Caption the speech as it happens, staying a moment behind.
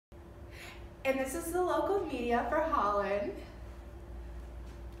And this is the local media for Holland.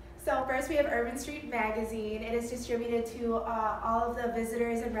 So first we have Urban Street Magazine. It is distributed to all of the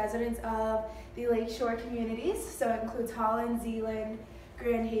visitors and residents of the Lakeshore communities. So it includes Holland, Zeeland,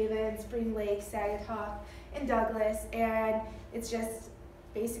 Grand Haven, Spring Lake, Saginaw, and Douglas. And it's just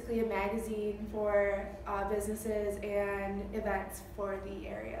basically a magazine for businesses and events for the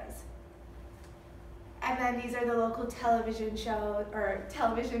areas. And then these are the local television shows, or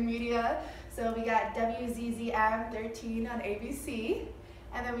television media. So we got WZZM 13 on ABC.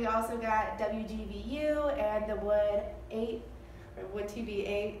 And then we also got WGVU and the Wood 8, or Wood TV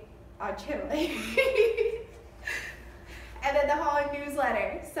 8 on Channel 8. And then the Holland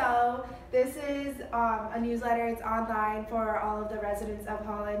newsletter. So this is a newsletter. It's online for all of the residents of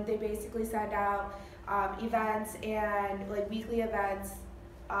Holland. They basically send out events and like weekly events,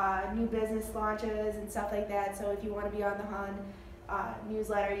 new business launches and stuff like that. So if you want to be on the Holland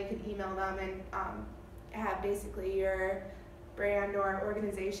newsletter, you can email them and have basically your brand or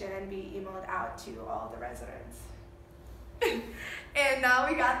organization be emailed out to all the residents. And now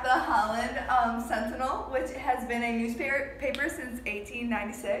we got the Holland Sentinel, which has been a newspaper since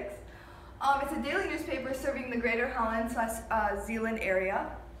 1896. It's a daily newspaper serving the greater Holland/Zeeland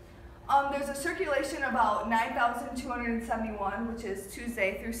area. There's a circulation about 9,271, which is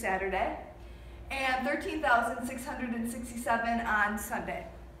Tuesday through Saturday, and 13,667 on Sunday.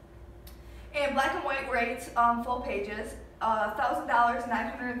 And black and white rates, full pages, $1,000,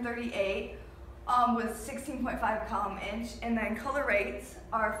 938. With 16.5 column inch, and then color rates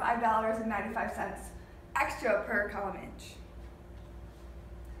are $5.95 extra per column inch.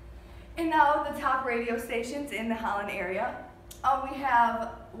 And now the top radio stations in the Holland area. We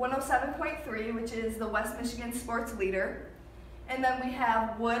have 107.3, which is the West Michigan sports leader. And then we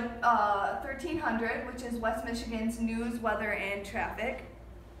have Wood 1300, which is West Michigan's news, weather, and traffic.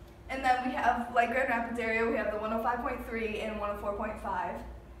 And then we have, like Grand Rapids area, we have the 105.3 and 104.5.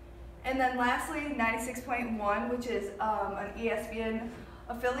 And then lastly, 96.1, which is an ESPN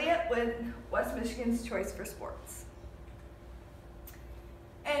affiliate with West Michigan's Choice for Sports.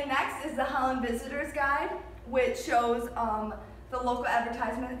 And next is the Holland Visitor's Guide, which shows the local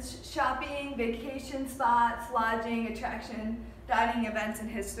advertisements, shopping, vacation spots, lodging, attraction, dining, events, and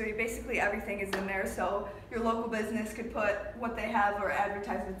history. Basically everything is in there, so your local business could put what they have or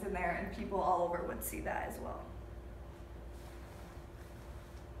advertisements in there, and people all over would see that as well.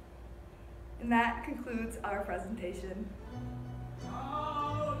 And that concludes our presentation.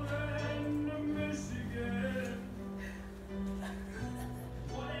 Holland, Michigan.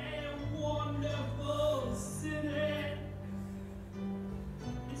 What a wonderful city.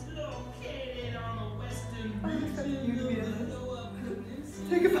 It's located on the western region of the Lower Peninsula.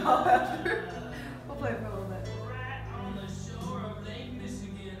 Think about after. We'll play it for a little bit. Right on the shore of Lake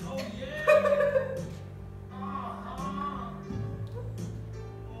Michigan. Oh yeah.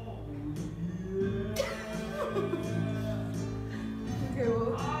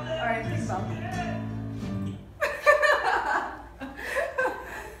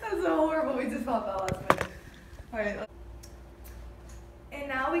 That's so horrible. We just found that last minute. Alright. And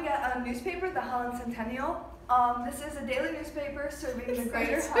now we got a newspaper, the Holland Centennial. This is a daily newspaper serving the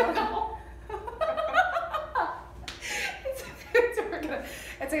greater Holland.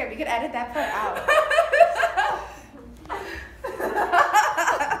 It's okay, we can edit that part out.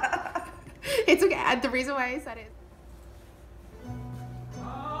 It's okay. The reason why I said it.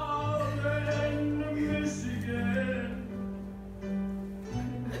 Michigan.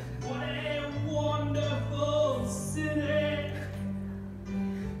 What a wonderful city.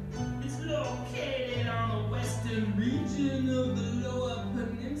 It's located on the western region of the Lower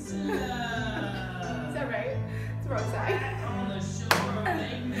Peninsula. Is that right? It's the wrong side. Right on the shore of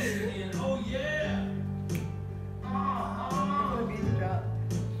Lake Michigan. Oh yeah. What would be the drop?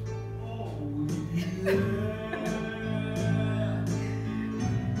 Oh yeah.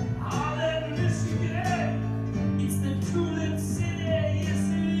 Holland, Michigan. It's the Tulip City.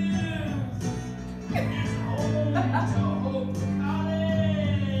 Yes it is. It's home to Hope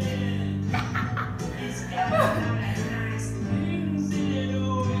College. It's got nice things in it.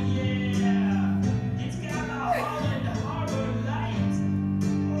 Oh yeah. It's got the Holland Harbor Light.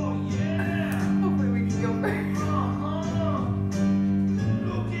 Oh yeah. Hopefully we can go first.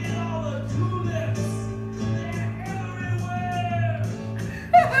 Look at all the tulips. They're everywhere.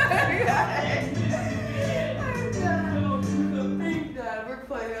 I'm done. We're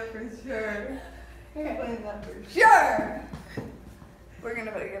playing that for sure. We're playing that for sure. We're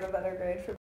gonna get a better grade for